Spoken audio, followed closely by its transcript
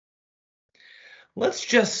Let's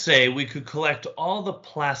just say we could collect all the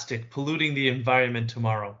plastic polluting the environment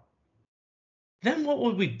tomorrow. Then what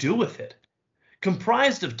would we do with it?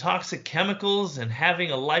 Comprised of toxic chemicals and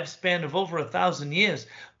having a lifespan of over 1,000 years,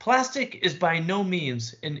 plastic is by no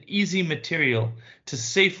means an easy material to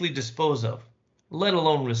safely dispose of, let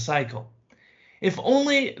alone recycle. If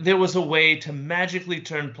only there was a way to magically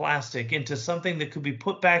turn plastic into something that could be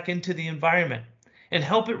put back into the environment and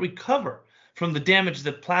help it recover from the damage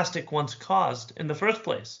that plastic once caused in the first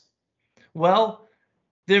place. Well,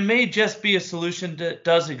 there may just be a solution that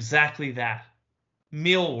does exactly that: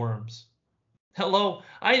 mealworms. Hello,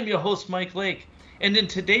 I am your host, Mike Lake, and in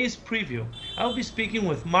today's preview, I'll be speaking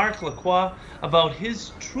with Mark Lacroix about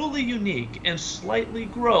his truly unique and slightly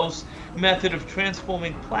gross method of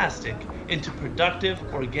transforming plastic into productive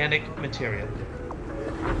organic material.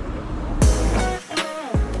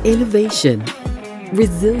 Innovation,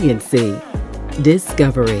 resiliency,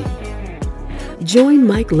 discovery. Join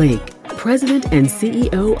Mike Lake, President and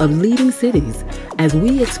CEO of Leading Cities, as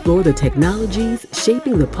we explore the technologies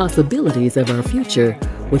shaping the possibilities of our future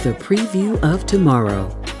with a preview of tomorrow.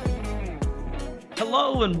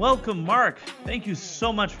 Hello and welcome, Mark. Thank you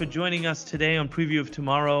so much for joining us today on Preview of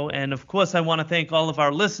Tomorrow. And of course, I want to thank all of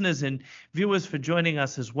our listeners and viewers for joining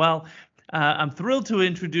us as well. I'm thrilled to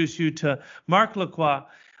introduce you to Mark Lacroix,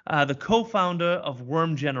 the co-founder of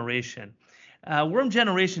Worm Generation. Worm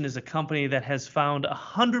Generation is a company that has found a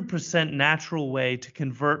 100% natural way to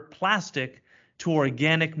convert plastic to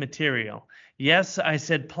organic material. Yes, I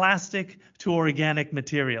said plastic to organic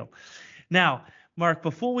material. Now, Mark,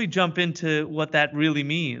 before we jump into what that really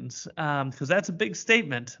means, because that's a big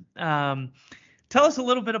statement, tell us a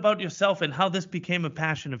little bit about yourself and how this became a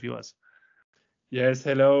passion of yours. Yes,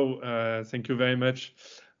 hello. Thank you very much.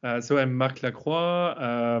 So I'm Marc Lacroix.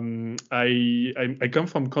 I come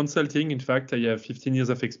from consulting. In fact, I have 15 years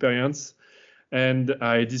of experience. And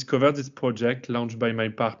I discovered this project launched by my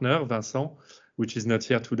partner, Vincent, which is not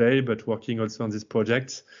here today, but working also on this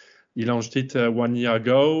project. He launched it 1 year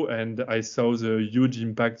ago, and I saw the huge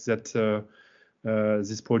impact that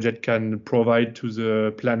this project can provide to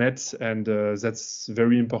the planet, and that's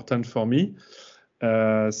very important for me.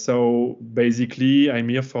 So basically, I'm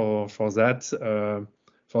here for that.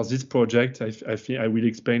 For this project, I think I will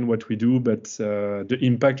explain what we do, but the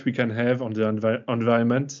impact we can have on the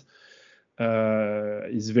environment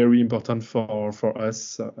is very important for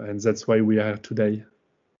us, and that's why we are today.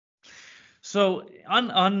 So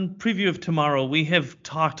on Preview of Tomorrow, we have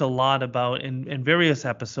talked a lot about in various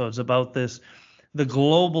episodes about the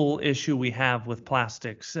global issue we have with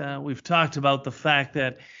plastics. We've talked about the fact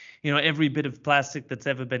that every bit of plastic that's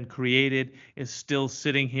ever been created is still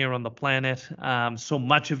sitting here on the planet. So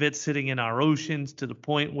much of it sitting in our oceans to the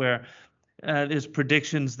point where there's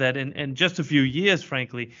predictions that in just a few years,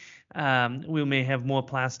 frankly, we may have more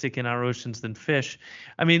plastic in our oceans than fish.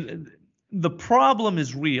 I mean, the problem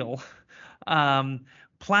is real.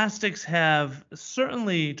 Plastics have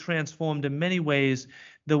certainly transformed in many ways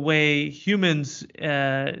the way humans,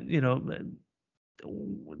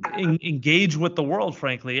 engage with the world,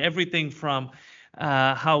 frankly. Everything from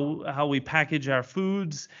how we package our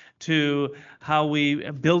foods to how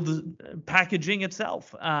we build packaging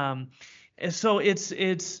itself. So it's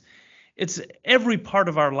every part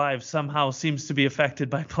of our lives somehow seems to be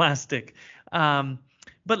affected by plastic. But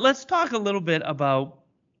let's talk a little bit about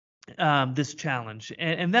this challenge.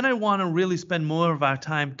 And then I want to really spend more of our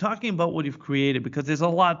time talking about what you've created, because there's a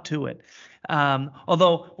lot to it.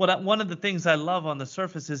 Although one of the things I love on the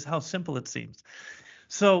surface is how simple it seems.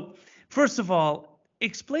 So first of all,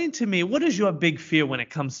 explain to me, what is your big fear when it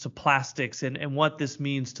comes to plastics and what this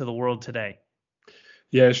means to the world today?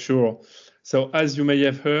 Yeah, sure. So as you may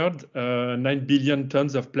have heard, 9 billion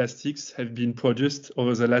tons of plastics have been produced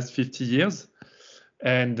over the last 50 years,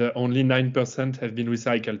 and only 9% have been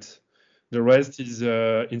recycled. The rest is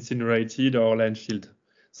incinerated or landfilled.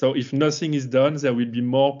 So if nothing is done, there will be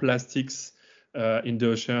more plastics in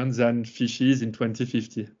the ocean than fishes in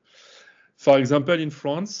 2050. For example, in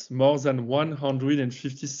France, more than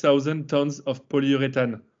 150,000 tons of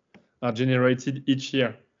polyurethane are generated each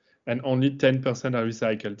year, and only 10% are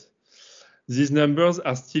recycled. These numbers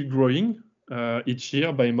are still growing each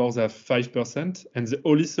year by more than 5%, and the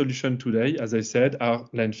only solution today, as I said, are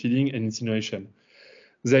landfilling and incineration.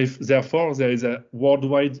 Therefore, there is a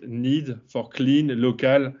worldwide need for clean,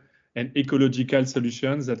 local, and ecological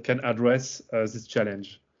solutions that can address this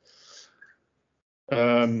challenge.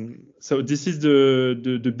 So this is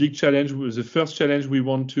the big challenge, the first challenge we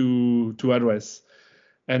want to address.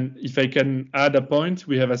 And if I can add a point,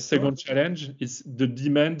 we have a second challenge. It's the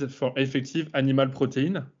demand for effective animal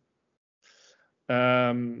protein.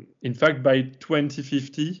 in fact, by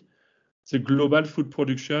 2050, the global food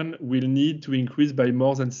production will need to increase by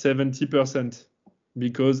more than 70%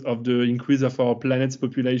 because of the increase of our planet's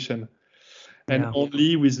population. And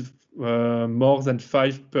only with more than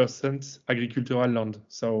 5% agricultural land.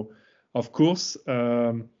 So, of course,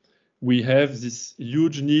 we have this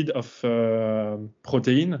huge need of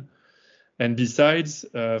protein. And besides,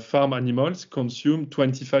 farm animals consume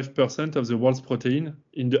 25% of the world's protein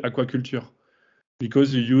in the aquaculture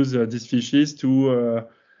because you use these fishes to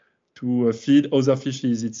feed other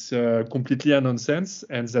fishes. It's completely a nonsense,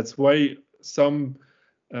 and that's why some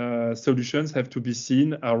solutions have to be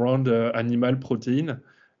seen around animal protein,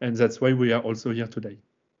 and that's why we are also here today.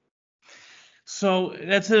 So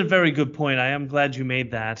that's a very good point. I am glad you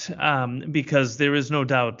made that because there is no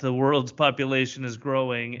doubt the world's population is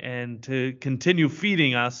growing, and to continue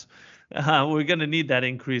feeding us, we're going to need that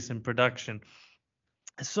increase in production.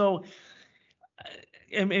 So,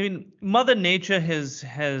 I mean, Mother Nature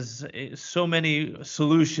has so many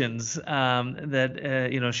solutions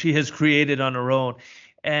that she has created on her own,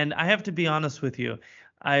 and I have to be honest with you.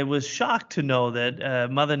 I was shocked to know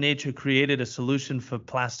that Mother Nature created a solution for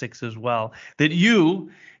plastics as well, that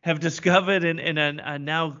you have discovered and are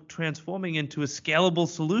now transforming into a scalable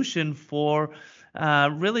solution for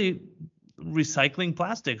really recycling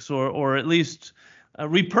plastics or at least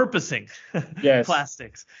repurposing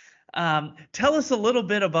plastics. Tell us a little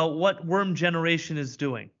bit about what worm generation is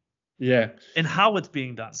doing. Yeah. And how it's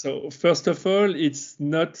being done. So first of all, it's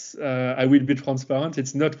not, I will be transparent,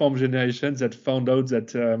 it's not worm generation that found out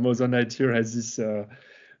that Mother Nature has this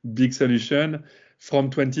big solution. From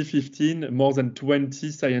 2015, more than 20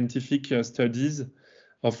 scientific studies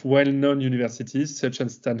of well-known universities, such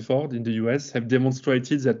as Stanford in the US, have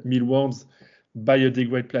demonstrated that mealworms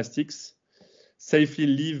biodegrade plastics, safely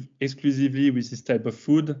live exclusively with this type of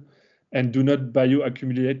food, and do not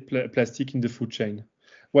bioaccumulate plastic in the food chain.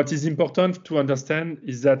 What is important to understand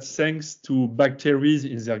is that thanks to bacteria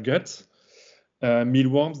in their gut,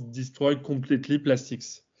 mealworms destroy completely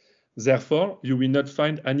plastics. Therefore, you will not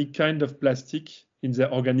find any kind of plastic in their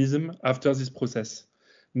organism after this process,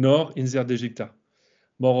 nor in their dejecta.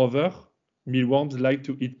 Moreover, mealworms like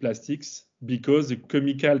to eat plastics because the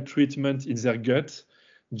chemical treatment in their gut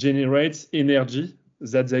generates energy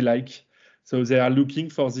that they like. So they are looking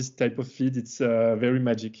for this type of feed. It's very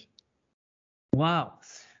magic. Wow.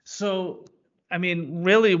 So, I mean,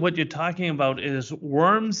 really what you're talking about is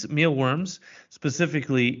worms, mealworms,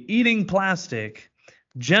 specifically eating plastic,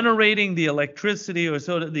 generating the electricity or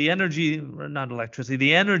so the energy, or not electricity,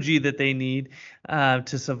 the energy that they need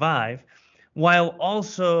to survive, while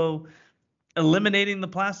also eliminating the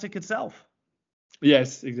plastic itself.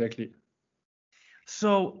 Yes, exactly.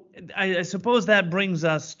 So I suppose that brings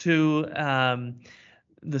us to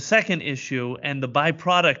the second issue and the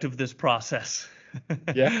byproduct of this process.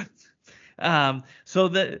 Yeah. So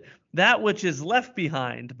that which is left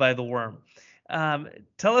behind by the worm.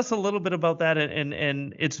 Tell us a little bit about that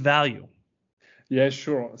and its value. Yeah,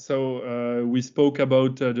 sure. So we spoke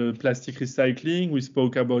about the plastic recycling. We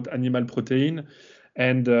spoke about animal protein.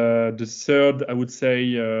 And the third, I would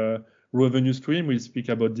say, revenue stream, we'll speak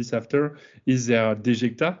about this after, is their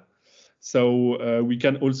dejecta. So we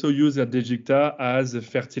can also use their dejecta as a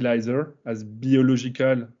fertilizer, as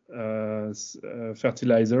biological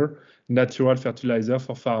fertilizer, natural fertilizer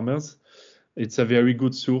for farmers. It's a very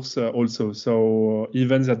good source also. So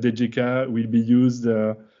even that dejecta will be used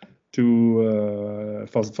for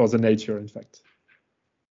the nature, in fact.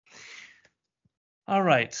 All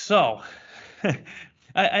right. So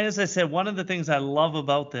as I said, one of the things I love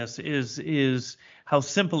about this is how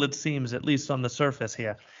simple it seems, at least on the surface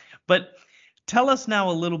here. But tell us now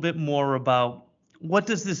a little bit more about what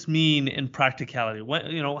does this mean in practicality?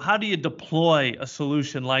 How do you deploy a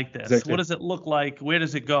solution like this? Exactly. What does it look like? Where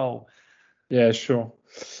does it go? Yeah, sure.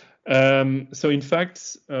 So in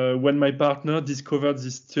fact, when my partner discovered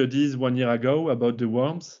these studies 1 year ago about the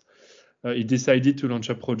worms, he decided to launch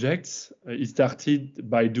a project. He started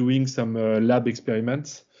by doing some lab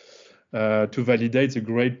experiments to validate the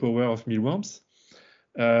great power of mealworms.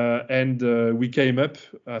 And we came up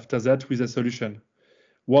after that with a solution.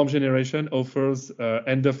 Worm Generation offers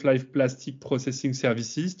end-of-life plastic processing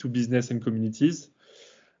services to business and communities.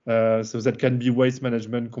 So that can be waste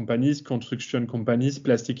management companies, construction companies,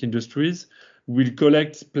 plastic industries. We'll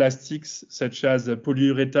collect plastics such as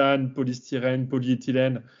polyurethane, polystyrene,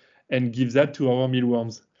 polyethylene, and give that to our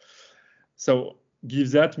mealworms. So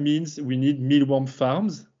give that means we need mealworm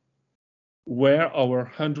farms where our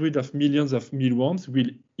hundreds of millions of mealworms will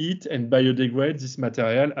eat and biodegrade this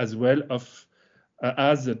material as well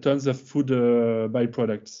as tons of food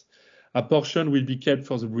byproducts. A portion will be kept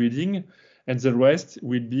for the breeding, and the rest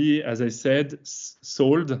will be, as I said,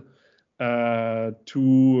 sold to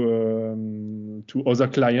other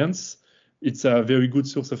clients. It's a very good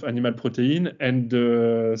source of animal protein, and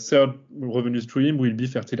the third revenue stream will be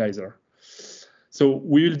fertilizer. So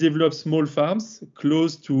we will develop small farms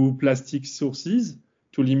close to plastic sources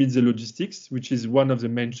to limit the logistics, which is one of the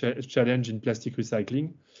main challenge in plastic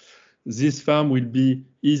recycling. This farm will be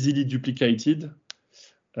easily duplicated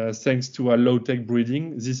thanks to a low-tech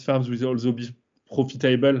breeding. These farms will also be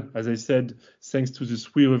profitable, as I said, thanks to the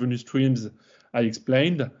 3 revenue streams I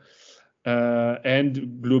explained. And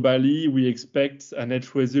globally, we expect a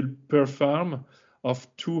net result per farm of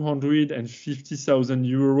 250,000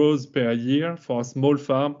 euros per year for a small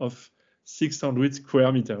farm of 600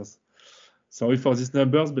 square meters. Sorry for these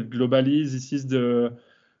numbers, but globally, this is the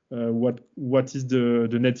what is the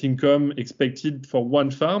net income expected for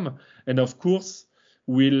one farm. And of course,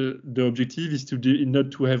 the objective is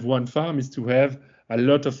not to have one farm, is to have a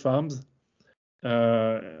lot of farms.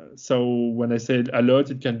 So when I said a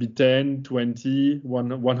lot, it can be 10, 20,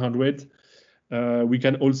 100. We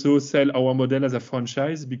can also sell our model as a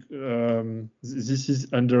franchise. This is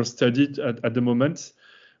under studied at the moment.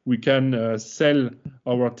 We can sell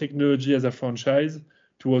our technology as a franchise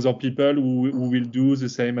to other people who will do the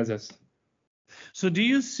same as us. So do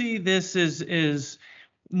you see this as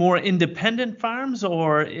more independent farms,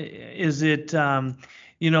 or is it, at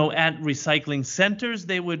recycling centers,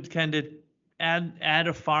 they would kind of add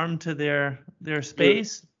a farm to their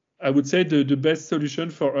space? I would say the best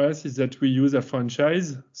solution for us is that we use a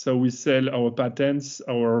franchise. So we sell our patents,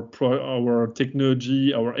 our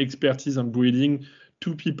technology, our expertise on breeding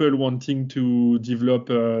to people wanting to develop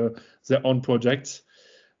their own projects.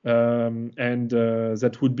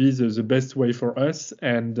 That would be the best way for us.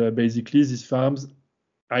 And basically, these farms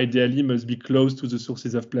ideally must be close to the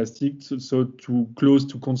sources of plastic, so close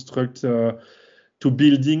to construct to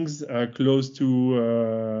buildings, close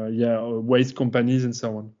to waste companies and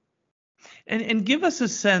so on. And give us a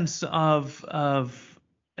sense of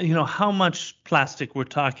how much plastic we're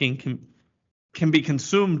talking can be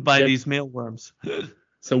consumed by these mealworms.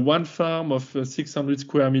 So one farm of 600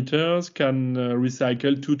 square meters can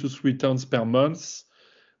recycle 2 to 3 tons per month,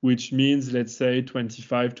 which means, let's say,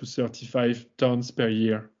 25 to 35 tons per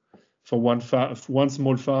year for one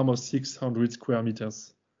small farm of 600 square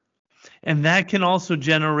meters. And that can also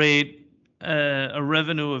generate a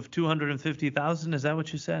revenue of 250,000. Is that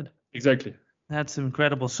what you said? Exactly. That's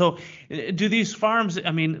incredible. So do these farms,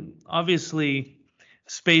 obviously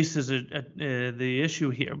space is the issue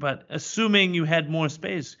here, but assuming you had more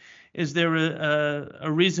space, is there a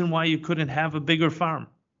reason why you couldn't have a bigger farm?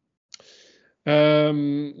 I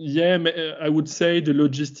would say the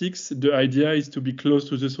logistics, the idea is to be close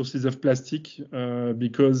to the sources of plastic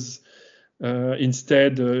because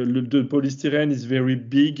instead the polystyrene is very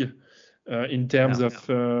big in terms of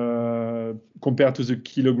compared to the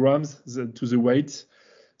kilograms, to the weight.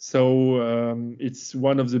 So it's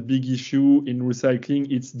one of the big issue in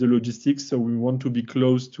recycling. It's the logistics. So we want to be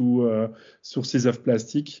close to sources of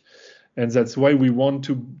plastic. And that's why we want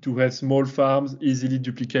to have small farms, easily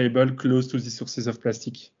duplicable, close to the sources of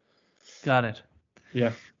plastic. Got it.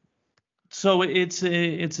 Yeah. So it's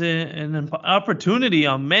an opportunity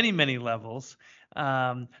on many, many levels,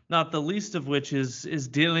 not the least of which is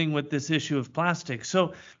dealing with this issue of plastic.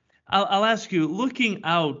 So I'll ask you, looking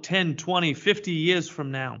out 10, 20, 50 years from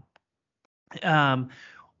now,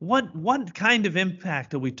 what kind of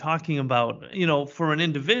impact are we talking about, for an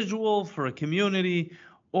individual, for a community,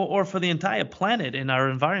 or for the entire planet in our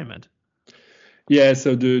environment? Yeah,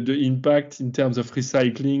 so the impact in terms of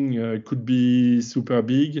recycling could be super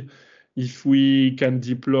big. If we can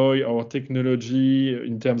deploy our technology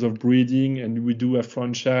in terms of breeding and we do a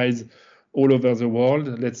franchise all over the world,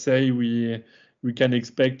 let's say we can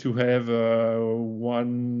expect to have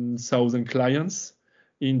 1,000 clients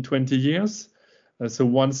in 20 years. So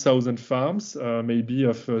 1,000 farms, maybe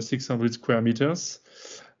of 600 square meters.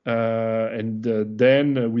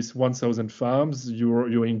 Then with 1,000 farms,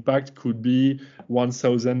 your impact could be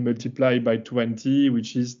 1,000 multiplied by 20,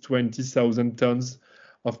 which is 20,000 tons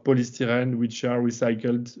of polystyrene, which are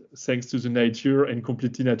recycled thanks to the nature and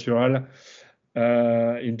completely natural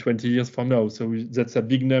in 20 years from now. So that's a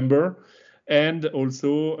big number. And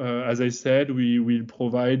also, as I said, we will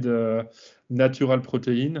provide natural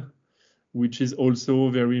protein, which is also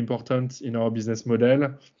very important in our business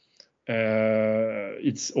model.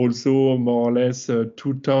 It's also more or less 2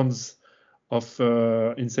 tons of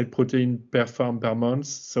insect protein per farm per month.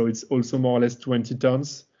 So it's also more or less 20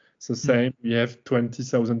 tons. So same, we have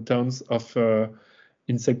 20,000 tons of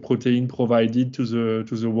insect protein provided to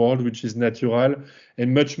the world, which is natural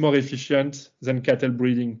and much more efficient than cattle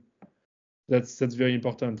breeding. That's very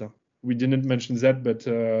important. We didn't mention that, but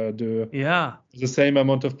the same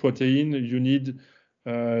amount of protein, you need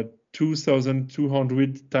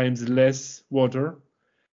 2,200 times less water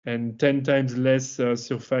and 10 times less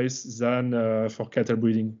surface than for cattle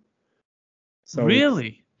breeding. So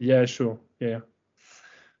really? Yeah, sure. Yeah.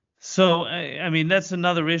 So, I mean, that's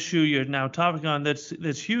another issue you're now talking on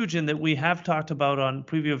that's huge, and that we have talked about on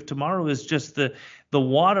Preview of Tomorrow, is just the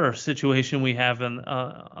water situation we have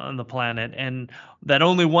on the planet, and that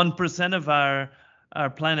only 1% of our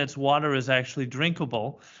planet's water is actually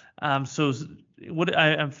drinkable. So,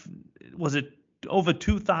 was it over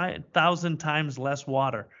 2,000 times less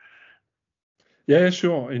water? Yeah,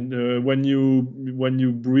 sure. And when you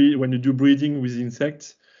do breeding with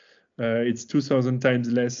insects, it's 2,000 times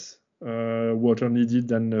less water needed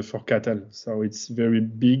than for cattle. So it's very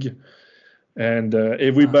big. And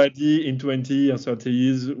everybody in 20 or 30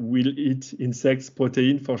 years will eat insects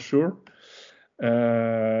protein for sure.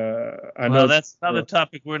 Well, that's another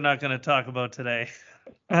topic we're not going to talk about today.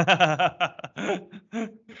 But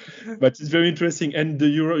it's very interesting. And the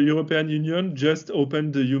European Union just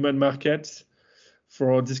opened the human market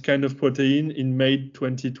for this kind of protein in May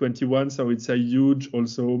 2021. So it's a huge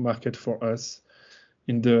also market for us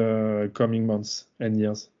in the coming months and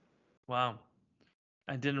years. Wow.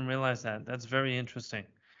 I didn't realize that. That's very interesting.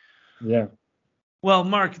 Yeah. Well,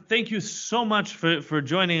 Mark, thank you so much for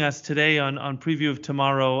joining us today on Preview of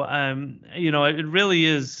Tomorrow. It really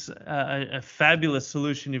is a fabulous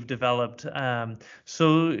solution you've developed.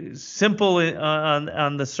 So simple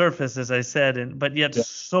on the surface, as I said, but yet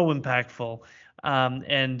so impactful.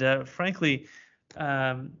 Frankly,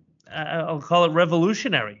 I'll call it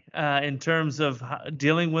revolutionary in terms of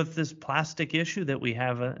dealing with this plastic issue that we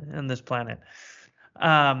have on this planet.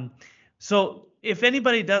 So if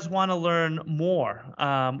anybody does want to learn more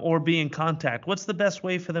or be in contact, what's the best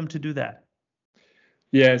way for them to do that?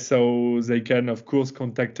 Yeah, so they can, of course,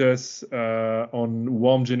 contact us on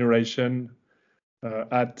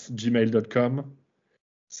wormgeneration@gmail.com.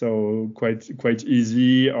 So quite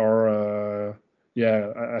easy, or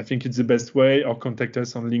I think it's the best way. Or contact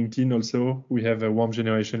us on LinkedIn also. We have a Worm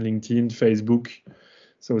Generation LinkedIn, Facebook,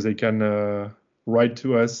 so they can write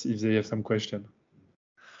to us if they have some question.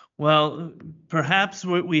 Well, perhaps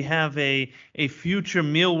we have a future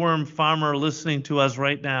mealworm farmer listening to us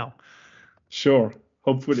right now. Sure,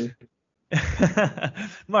 hopefully.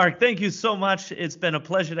 Mark, thank you so much. It's been a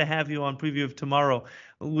pleasure to have you on Preview of Tomorrow.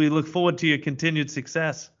 We look forward to your continued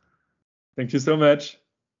success. Thank you so much.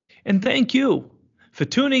 And thank you for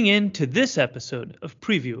tuning in to this episode of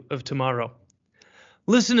Preview of Tomorrow.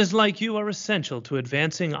 Listeners like you are essential to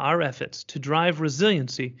advancing our efforts to drive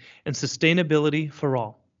resiliency and sustainability for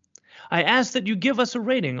all. I ask that you give us a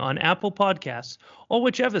rating on Apple Podcasts or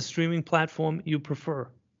whichever streaming platform you prefer.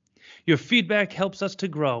 Your feedback helps us to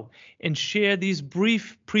grow and share these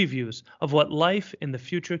brief previews of what life in the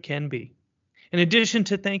future can be. In addition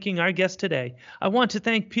to thanking our guest today, I want to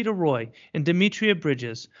thank Peter Roy and Demetria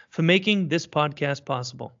Bridges for making this podcast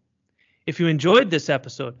possible. If you enjoyed this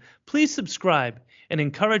episode, please subscribe and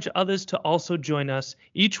encourage others to also join us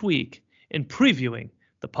each week in previewing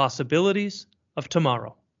the possibilities of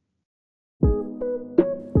tomorrow.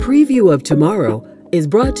 Preview of Tomorrow is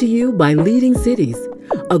brought to you by Leading Cities,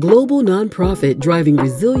 a global nonprofit driving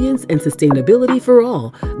resilience and sustainability for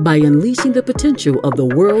all by unleashing the potential of the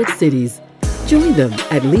world's cities. Join them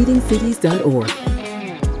at leadingcities.org.